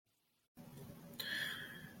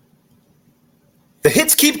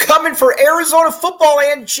keep coming for Arizona football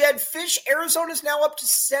and Jedd Fisch. Arizona's now up to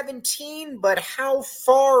 17, but how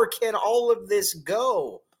far can all of this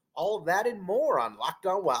go? All of that and more on Locked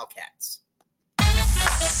On Wildcats.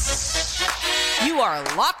 You are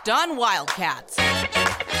Locked On Wildcats,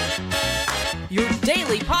 your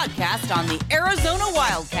daily podcast on the Arizona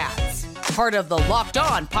Wildcats, part of the Locked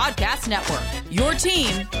On Podcast Network, your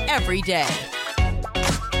team every day.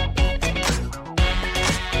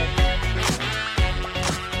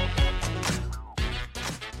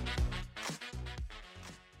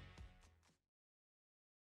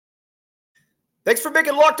 Thanks for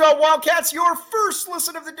making Locked On Wildcats your first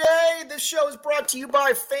listen of the day. This show is brought to you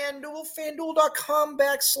by FanDuel,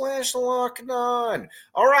 FanDuel.com/LockedOn.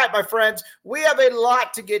 All right, my friends, we have a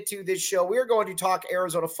lot to get to this show. We are going to talk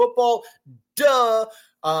Arizona football, how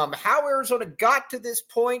Arizona got to this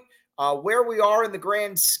point, where we are in the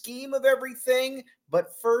grand scheme of everything.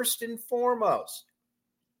 But first and foremost,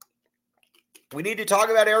 we need to talk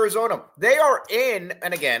about Arizona. They are in,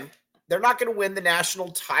 and again, they're not going to win the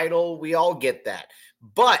national title. We all get that.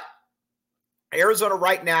 But Arizona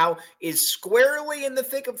right now is squarely in the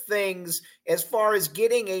thick of things as far as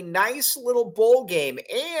getting a nice little bowl game.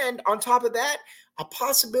 And on top of that, a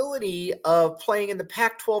possibility of playing in the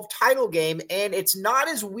Pac-12 title game. And it's not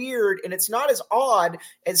as weird and it's not as odd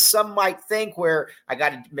as some might think, where we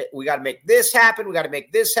got to make this happen. We got to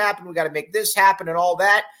make this happen. We got to make this happen and all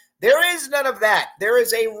that. There is none of that. There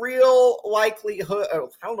is a real likelihood, I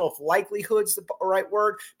don't know if likelihood's the right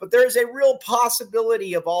word, but there is a real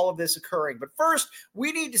possibility of all of this occurring. But first,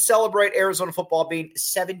 we need to celebrate Arizona football being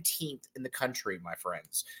 17th in the country, my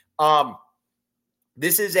friends.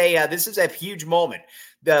 This is a huge moment.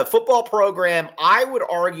 The football program, I would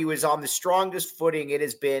argue, is on the strongest footing it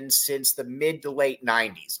has been since the mid to late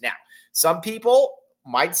 90s. Now, some people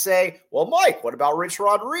might say, well, Mike, what about Rich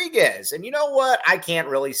Rodriguez? And you know what? I can't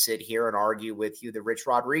really sit here and argue with you that Rich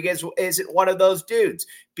Rodriguez isn't one of those dudes,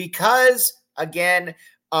 because, again,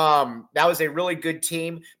 that was a really good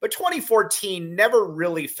team, but 2014 never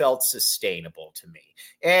really felt sustainable to me.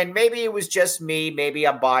 And maybe it was just me. Maybe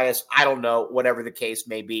I'm biased. I don't know, whatever the case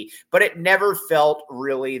may be, but it never felt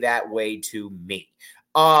really that way to me.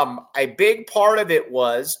 A big part of it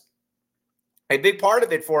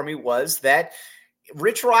for me was that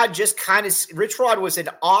Rich Rod was an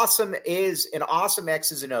awesome X's and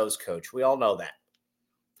O's coach. We all know that.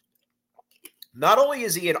 Not only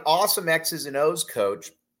is he an awesome X's and O's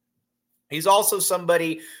coach, he's also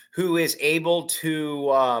somebody who is able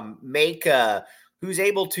to who's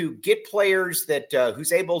able to get players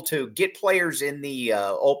in the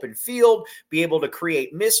open field, be able to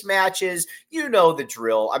create mismatches. You know the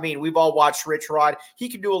drill. I mean, we've all watched Rich Rod. He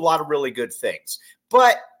can do a lot of really good things,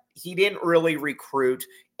 but he didn't really recruit.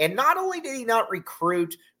 And not only did he not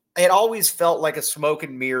recruit, it always felt like a smoke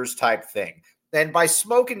and mirrors type thing. And by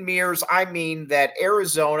smoke and mirrors, I mean that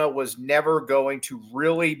Arizona was never going to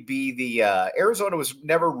really be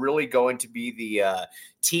the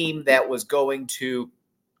team that was going to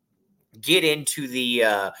get into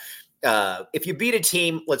the if you beat a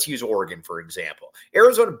team, let's use Oregon, for example.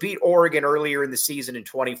 Arizona beat Oregon earlier in the season in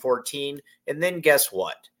 2014. And then guess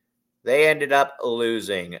what? They ended up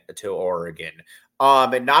losing to Oregon.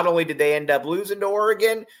 And not only did they end up losing to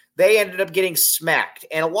Oregon, they ended up getting smacked.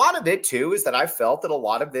 And a lot of it, too, is that I felt that a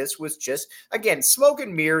lot of this was just, again, smoke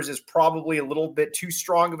and mirrors is probably a little bit too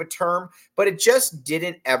strong of a term, but it just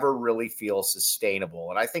didn't ever really feel sustainable.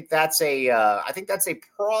 And I think that's a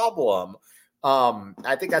problem.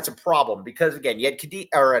 I think that's a problem because, again, you had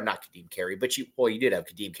not Kadeem Carey, but you did have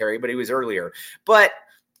Kadeem Carey, but he was earlier. But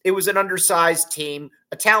it was an undersized team,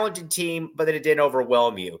 a talented team, but then it didn't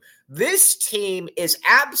overwhelm you. This team has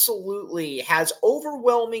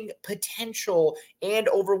overwhelming potential and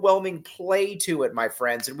overwhelming play to it, my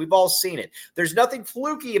friends, and we've all seen it. There's nothing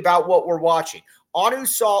fluky about what we're watching. Anu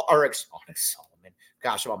Solomon.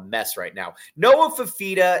 Gosh, I'm a mess right now. Noah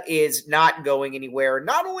Fifita is not going anywhere.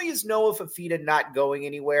 Not only is Noah Fifita not going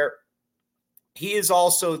anywhere, he is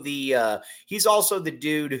also the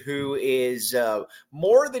dude who is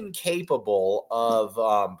more than capable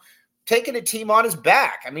of taking a team on his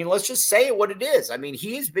back. I mean, let's just say it what it is. I mean,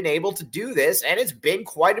 he has been able to do this, and it's been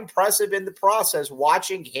quite impressive in the process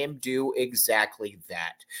watching him do exactly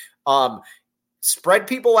that. Spread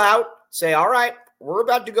people out, say, all right, we're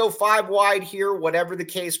about to go 5 wide here, whatever the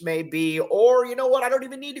case may be. Or, you know what, I don't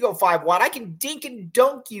even need to go 5 wide. I can dink and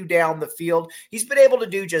dunk you down the field. He's been able to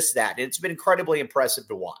do just that. And it's been incredibly impressive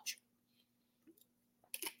to watch.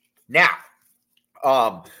 Now,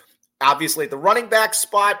 Obviously, the running back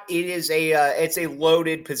spot, it's a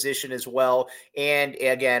loaded position as well. And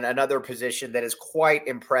again, another position that is quite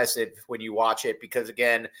impressive when you watch it because,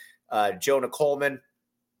 again, Jonah Coleman,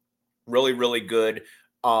 really, really good.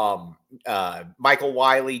 Michael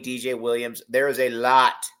Wiley, DJ Williams. There is a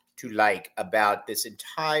lot to like about this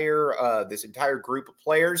entire group of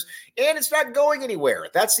players, and it's not going anywhere.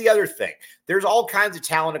 That's the other thing. There's all kinds of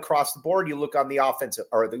talent across the board. You look on the offensive,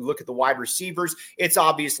 or you look at the wide receivers. It's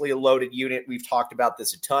obviously a loaded unit. We've talked about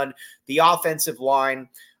this a ton. The offensive line,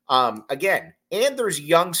 again, and there's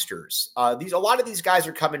youngsters. A lot of these guys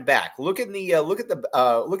are coming back. Look at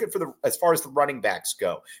as far as the running backs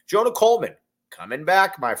go. Jonah Coleman coming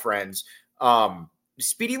back, my friends.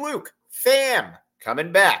 Speedy Luke, Fam,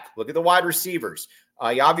 coming back. Look at the wide receivers.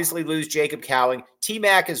 You obviously lose Jacob Cowing.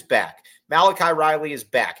 T-Mac is back. Malachi Riley is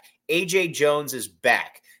back. A.J. Jones is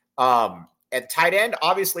back. At tight end,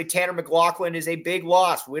 obviously Tanner McLaughlin is a big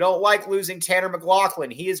loss. We don't like losing Tanner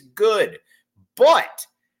McLaughlin. He is good. But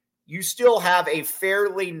you still have a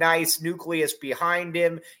fairly nice nucleus behind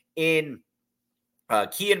him in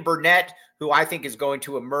Kean Burnett, who I think is going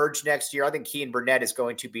to emerge next year. I think Kean Burnett is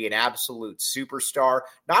going to be an absolute superstar.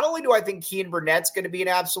 Not only do I think Kean Burnett's going to be an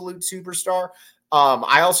absolute superstar,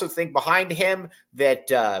 I also think behind him that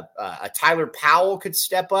a Tyler Powell could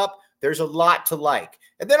step up. There's a lot to like.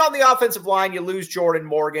 And then on the offensive line, you lose Jordan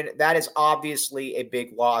Morgan. That is obviously a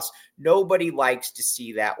big loss. Nobody likes to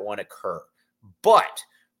see that one occur. But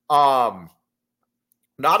not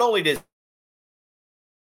only does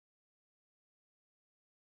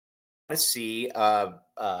to see, you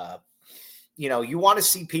want to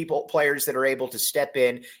see players that are able to step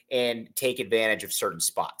in and take advantage of certain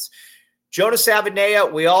spots. Jonah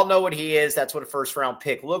Savanea, we all know what he is. That's what a first round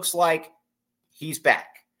pick looks like. He's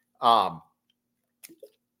back.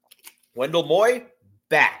 Wendell Moy,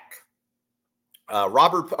 back.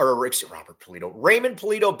 Raymond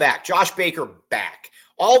Polito, back. Josh Baker, back.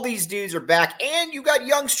 All these dudes are back, and you got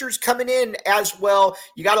youngsters coming in as well.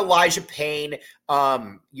 You got Elijah Payne,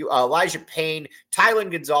 Tylen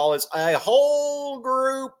Gonzalez, a whole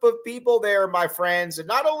group of people there, my friends, and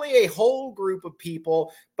not only a whole group of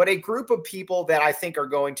people, but a group of people that I think are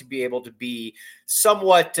going to be able to be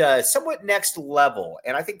somewhat next level.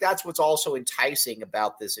 And I think that's what's also enticing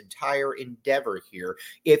about this entire endeavor here,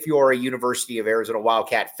 if you're a University of Arizona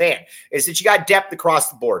Wildcat fan, is that you got depth across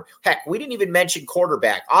the board. Heck, we didn't even mention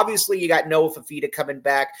quarterback. Obviously, you got Noah Fafita coming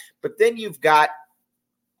back, but then you've got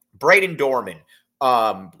Braden Dorman,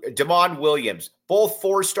 Damon Williams, both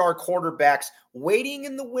 4-star quarterbacks waiting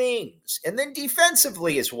in the wings, and then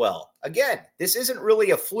defensively as well. Again, this isn't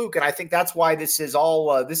really a fluke, and I think that's why this is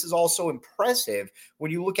all so impressive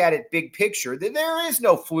when you look at it big picture. Then there is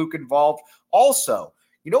no fluke involved. Also,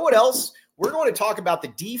 you know what else? We're going to talk about the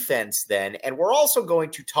defense then, and we're also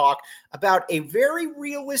going to talk about a very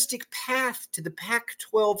realistic path to the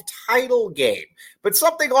Pac-12 title game, but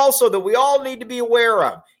something also that we all need to be aware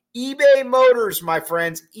of. eBay Motors, my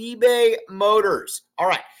friends, eBay Motors. All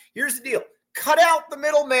right, here's the deal. Cut out the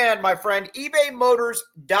middleman, my friend,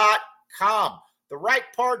 ebaymotors.com. The right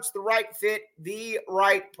parts, the right fit, the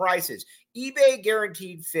right prices. eBay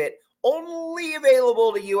guaranteed fit, only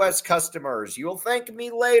available to U.S. customers. You will thank me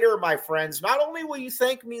later, my friends. Not only will you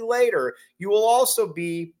thank me later, you will also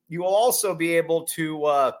be able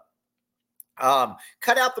to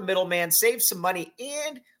cut out the middleman, save some money,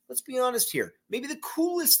 and let's be honest here. Maybe the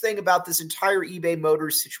coolest thing about this entire eBay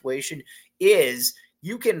Motors situation is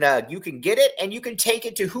you can get it and you can take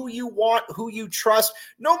it to who you want, who you trust.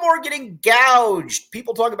 No more getting gouged.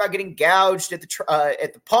 People talk about getting gouged at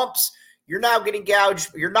the pumps. You're now getting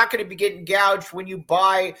gouged. You're not going to be getting gouged when you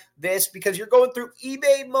buy this because you're going through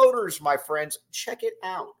eBay Motors, my friends. Check it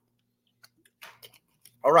out.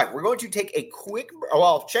 All right, we're going to take a quick.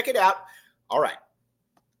 Well, check it out. All right.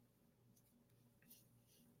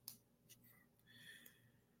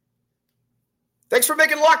 Thanks for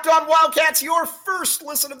making Locked On Wildcats your first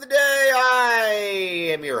listen of the day. I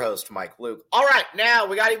am your host, Mike Luke. All right, now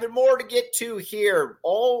we got even more to get to here.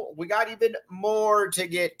 Okay,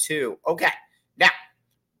 now,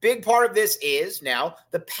 big part of this is now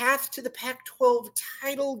the path to the Pac-12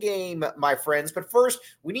 title game, my friends. But first,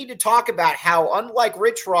 we need to talk about how, unlike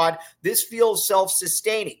Rich Rod, this feels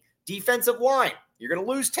self-sustaining. Defensive line, you're going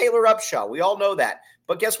to lose Taylor Upshaw. We all know that.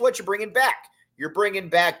 But guess what? You're bringing back. You're bringing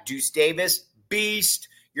back Deuce Davis, beast.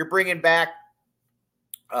 You're bringing back,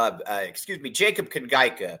 Jacob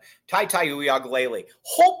Kongaika, Tai Uiagalelei,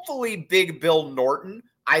 hopefully Big Bill Norton,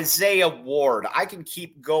 Isaiah Ward. I can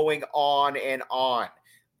keep going on and on.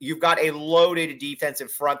 You've got a loaded defensive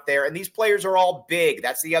front there, and these players are all big.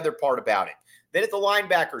 That's the other part about it. Then at the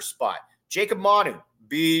linebacker spot, Jacob Manu,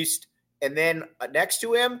 beast. And then next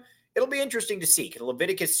to him, it'll be interesting to see. Can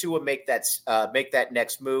Leviticus Sua make that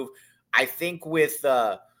next move? I think with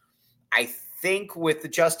the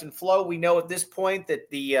Justin Flo, we know at this point that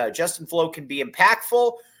the Justin Flo can be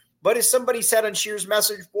impactful. But as somebody said on Shear's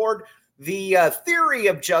message board, the theory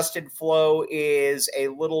of Justin Flo is a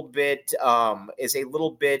little bit. How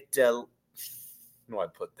do I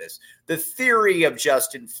put this? The theory of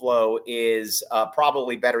Justin Flo is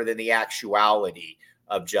probably better than the actuality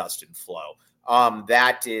of Justin Flo.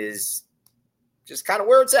 That is just kind of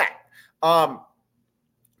where it's at.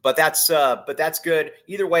 But that's good.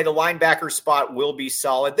 Either way, the linebacker spot will be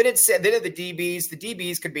solid. Then the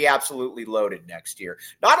DBs could be absolutely loaded next year.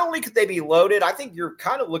 Not only could they be loaded, I think you're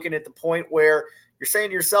kind of looking at the point where you're saying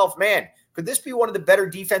to yourself, man, could this be one of the better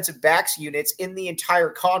defensive backs units in the entire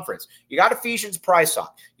conference? You got Ephesians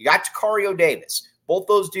Prysock. You got Tacario Davis. Both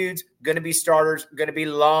those dudes going to be starters, going to be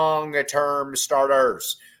long-term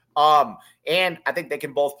starters. And I think they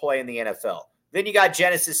can both play in the NFL. Then you got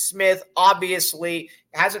Genesis Smith. Obviously,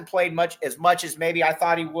 hasn't played as much as maybe I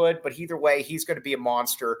thought he would, but either way, he's going to be a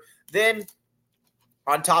monster. Then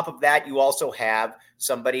on top of that, you also have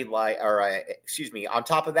on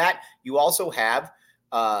top of that, you also have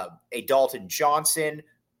a Dalton Johnson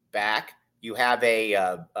back. You have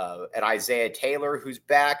an Isaiah Taylor who's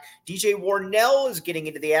back. DJ Warnell is getting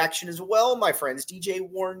into the action as well, my friends. DJ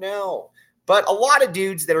Warnell. But a lot of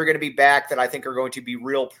dudes that are going to be back that I think are going to be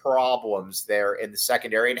real problems there in the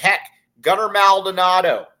secondary. And heck, Gunnar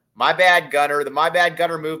Maldonado. My bad, Gunnar. The My Bad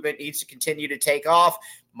Gunnar movement needs to continue to take off.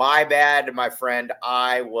 My bad, my friend.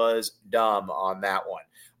 I was dumb on that one.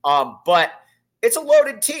 But it's a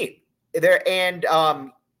loaded team there. And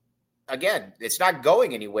again, it's not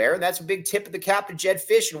going anywhere. And that's a big tip of the cap to Jedd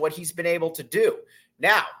Fisch and what he's been able to do.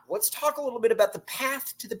 Now, let's talk a little bit about the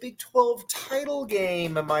path to the Big 12 title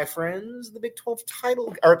game, my friends. The Big 12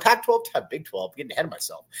 title, or Pac-12, Big 12, getting ahead of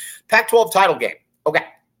myself. Pac-12 title game. Okay.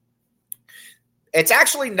 It's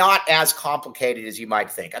actually not as complicated as you might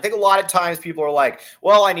think. I think a lot of times people are like,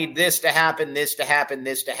 well, I need this to happen, this to happen,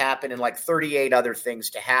 this to happen, and like 38 other things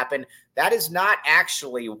to happen. That is not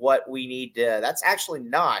actually what we need to, that's actually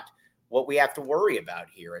not what we have to worry about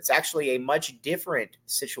here. It's actually a much different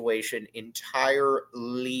situation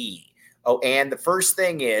entirely. Oh, and the first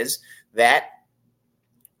thing is that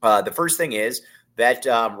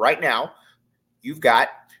right now you've got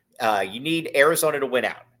you need Arizona to win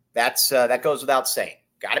out. That goes without saying.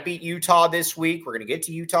 Got to beat Utah this week. We're going to get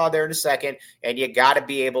to Utah there in a second, and you got to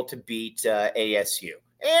be able to beat ASU.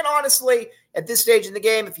 And honestly, at this stage in the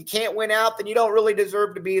game, if you can't win out, then you don't really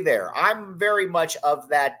deserve to be there. I'm very much of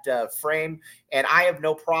that frame, and I have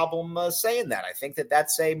no problem saying that. I think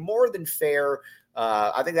that's a more than fair.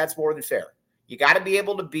 I think that's more than fair. You got to be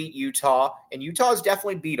able to beat Utah, and Utah is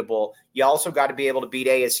definitely beatable. You also got to be able to beat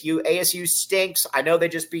ASU. ASU stinks. I know they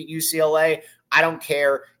just beat UCLA. I don't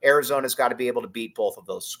care. Arizona's got to be able to beat both of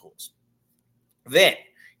those schools. Then,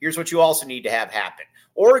 here's what you also need to have happen.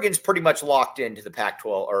 Oregon's pretty much locked into the Pac-12,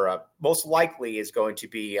 or most likely is going to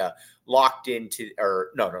be locked into,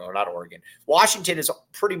 or no, not Oregon. Washington is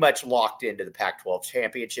pretty much locked into the Pac-12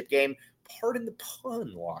 championship game. Pardon the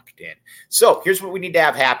pun, locked in. So here's what we need to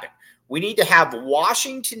have happen. We need to have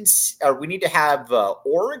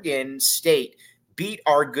Oregon State beat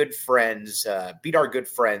our good friends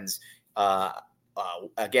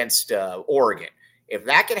against Oregon. If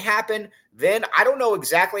that can happen, then I don't know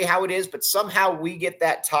exactly how it is, but somehow we get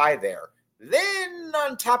that tie there. Then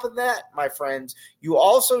on top of that, my friends, you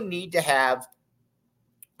also need to have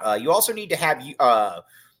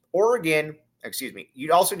Oregon. Excuse me.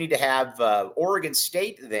 You'd also need to have Oregon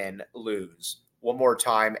State then lose one more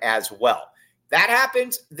time as well. That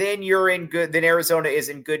happens, then you're in good. Then Arizona is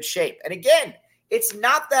in good shape. And again, it's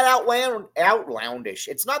not that outlandish.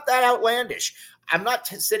 It's not that outlandish. I'm not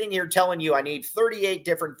sitting here telling you I need 38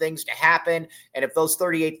 different things to happen. And if those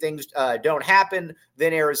 38 things don't happen,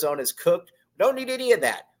 then Arizona's cooked. We don't need any of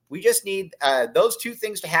that. We just need those two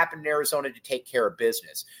things to happen in Arizona to take care of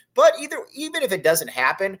business. But even if it doesn't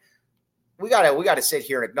happen, we gotta sit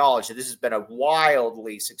here and acknowledge that this has been a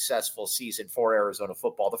wildly successful season for Arizona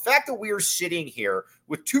football. The fact that we are sitting here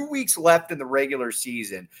with 2 weeks left in the regular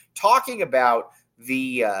season, talking about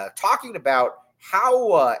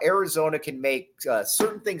how Arizona can make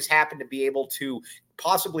certain things happen to be able to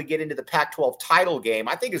possibly get into the Pac-12 title game,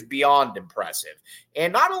 I think is beyond impressive.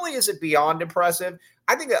 And not only is it beyond impressive,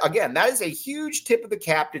 I think, again, that is a huge tip of the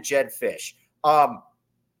cap to Jedd Fisch.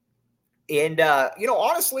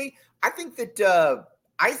 Honestly, I think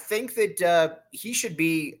that he should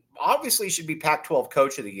be Pac-12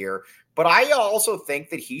 Coach of the Year, but I also think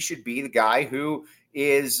that he should be the guy who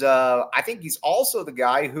is I think he's also the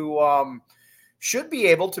guy who should be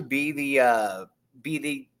able to be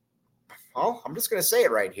the well, I'm just going to say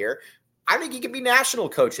it right here. I think he can be National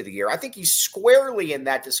Coach of the Year. I think he's squarely in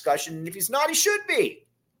that discussion. And if he's not, he should be.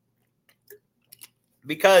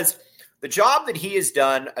 Because the job that he has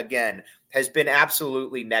done, again, has been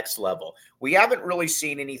absolutely next level. We haven't really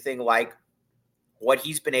seen anything like what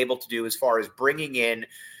he's been able to do as far as bringing in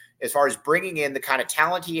the kind of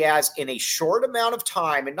talent he has in a short amount of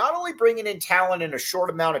time, and not only bringing in talent in a short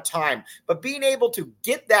amount of time, but being able to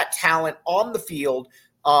get that talent on the field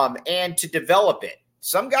and to develop it.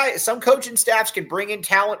 Some coaching staffs can bring in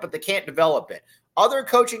talent, but they can't develop it. Other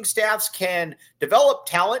coaching staffs can develop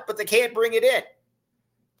talent, but they can't bring it in.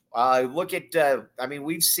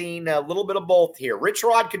 We've seen a little bit of both here. Rich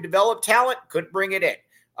Rod could develop talent, couldn't bring it in.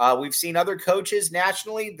 We've seen other coaches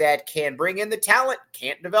nationally that can bring in the talent,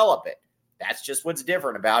 can't develop it. That's just what's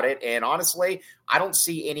different about it. And honestly, I don't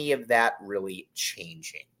see any of that really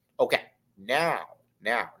changing. Okay, now.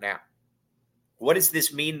 What does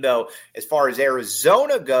this mean, though, as far as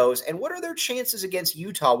Arizona goes? And what are their chances against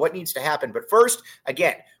Utah? What needs to happen? But first,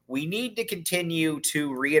 again, we need to continue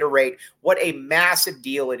to reiterate what a massive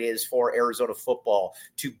deal it is for Arizona football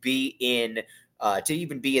to be in, to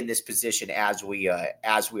even be in this position as we are.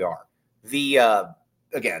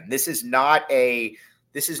 Again, this is not a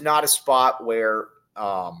spot where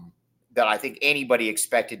that I think anybody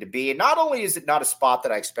expected to be. And not only is it not a spot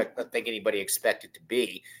that I think anybody expected to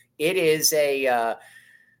be, it is you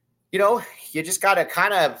just got to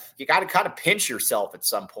kind of pinch yourself at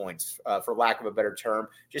some points, for lack of a better term,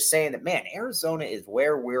 just saying that, man, Arizona is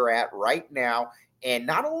where we're at right now. And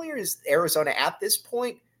not only is Arizona at this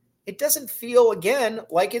point, it doesn't feel, again,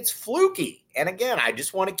 like it's fluky. And again, I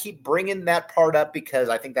just want to keep bringing that part up because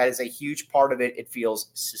I think that is a huge part of it. It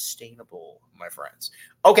feels sustainable, my friends.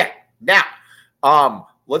 Okay, now,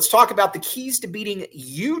 let's talk about the keys to beating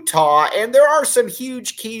Utah. And there are some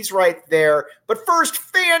huge keys right there. But first,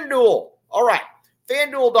 FanDuel. All right,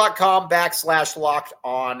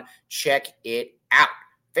 FanDuel.com/locked-on. Check it out.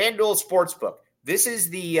 FanDuel Sportsbook. This is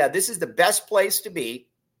the best place to be.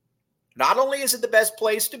 Not only is it the best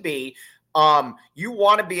place to be, you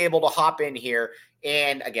want to be able to hop in here.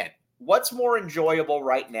 And again, what's more enjoyable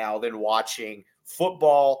right now than watching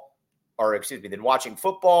football, than watching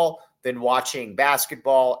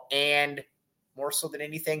basketball, and more so than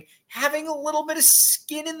anything, having a little bit of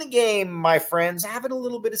skin in the game, my friends, having a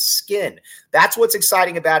little bit of skin. That's what's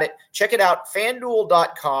exciting about it. Check it out,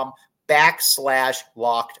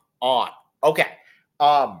 FanDuel.com/locked-on. Okay.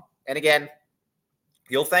 And again,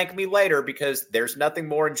 you'll thank me later because there's nothing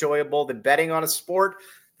more enjoyable than betting on a sport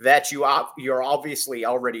that you're obviously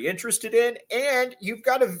already interested in, and you've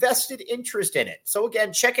got a vested interest in it. So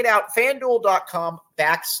again, check it out,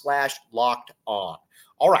 FanDuel.com/locked-on.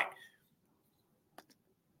 All right.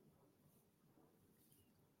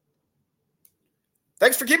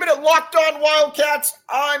 Thanks for keeping it locked on, Wildcats.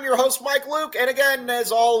 I'm your host, Mike Luke. And again,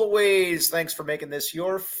 as always, thanks for making this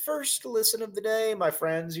your first listen of the day, my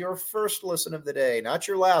friends. Your first listen of the day, not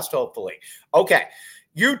your last, hopefully. Okay,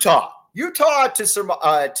 Utah,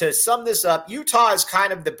 to sum this up, Utah is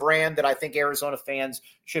kind of the brand that I think Arizona fans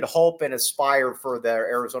should hope and aspire for their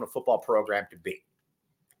Arizona football program to be.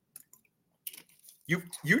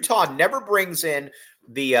 Utah never brings in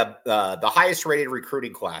the highest rated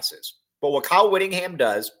recruiting classes. But what Kyle Whittingham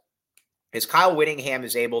does is Kyle Whittingham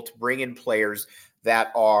is able to bring in players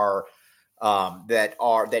that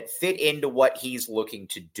fit into what he's looking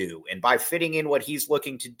to do. And by fitting in what he's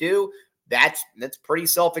looking to do, that's pretty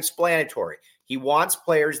self-explanatory. He wants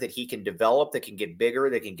players that he can develop, that can get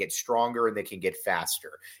bigger, that can get stronger, and that can get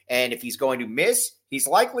faster. And if he's going to miss, he's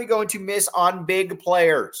likely going to miss on big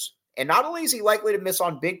players. And not only is he likely to miss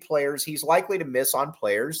on big players, he's likely to miss on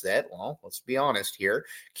players that, well, let's be honest here,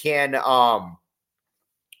 can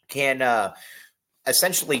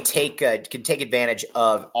essentially take advantage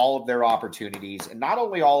of all of their opportunities, and not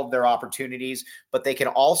only all of their opportunities, but they can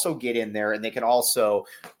also get in there, and they can also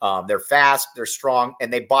they're fast, they're strong,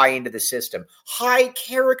 and they buy into the system. High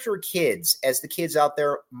character kids, as the kids out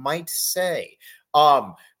there might say.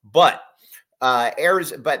 But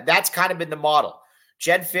that's kind of been the model.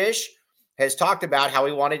 Jedd Fisch has talked about how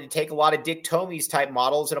he wanted to take a lot of Dick Tomey's type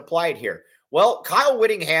models and apply it here. Well, Kyle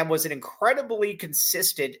Whittingham was an incredibly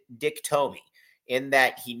consistent Dick Tomey in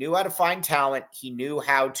that he knew how to find talent. He knew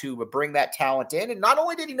how to bring that talent in. And not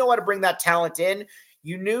only did he know how to bring that talent in,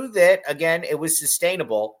 you knew that, again, it was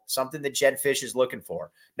sustainable, something that Jedd Fisch is looking for.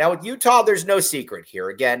 Now, with Utah, there's no secret here.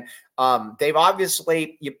 Again, they've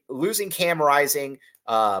obviously losing Cam Rising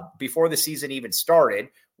before the season even started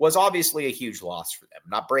was obviously a huge loss for them.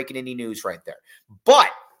 Not breaking any news right there. But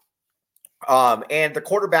and the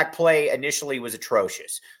quarterback play initially was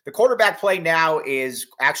atrocious. The quarterback play now is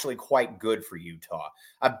actually quite good for Utah.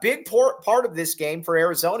 A big part of this game for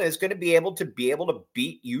Arizona is going to be able to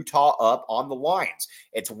beat Utah up on the lines.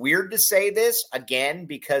 It's weird to say this again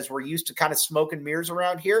because we're used to kind of smoke and mirrors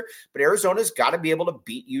around here, but Arizona's got to be able to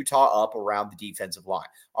beat Utah up around the defensive line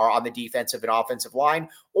or on the defensive and offensive line,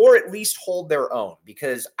 or at least hold their own,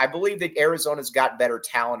 because I believe that Arizona's got better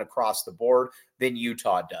talent across the board than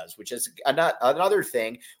Utah does, which is another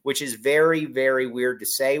thing, which is very, very weird to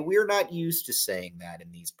say. We're not used to saying that in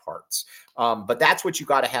these parts. But that's what you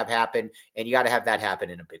got to have happen, and you got to have that happen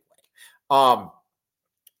in a big way.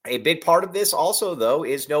 A big part of this also, though,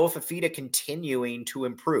 is Noah Fifita continuing to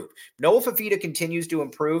improve. Noah Fifita continues to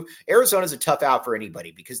improve. Arizona's a tough out for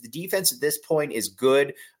anybody because the defense at this point is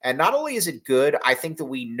good. And not only is it good, I think that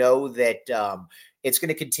we know that it's going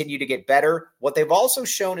to continue to get better. What they've also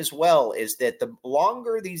shown as well is that the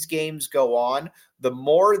longer these games go on, the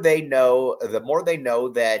more they know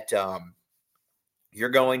that you're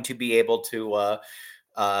going to be able to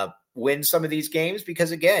win some of these games,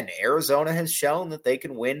 because again, Arizona has shown that they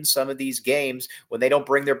can win some of these games when they don't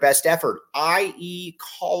bring their best effort, i.e.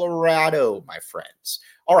 Colorado, my friends.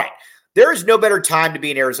 All right. There is no better time to be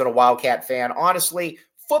an Arizona Wildcat fan. Honestly,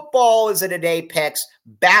 football is at an apex.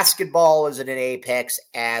 Basketball is at an apex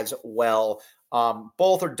as well.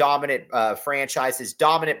 Both are dominant franchises,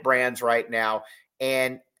 dominant brands right now.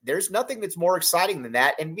 And there's nothing that's more exciting than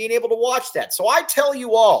that and being able to watch that. So I tell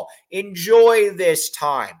you all, enjoy this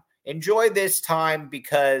time. Enjoy this time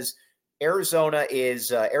because Arizona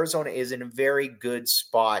is in a very good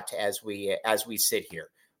spot as we sit here.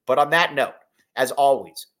 But on that note, as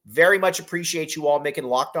always, very much appreciate you all making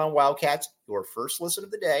Locked On Wildcats your first listen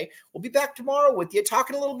of the day. We'll be back tomorrow with you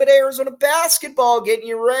talking a little bit of Arizona basketball, getting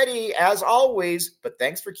you ready as always. But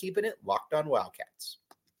thanks for keeping it Locked On Wildcats.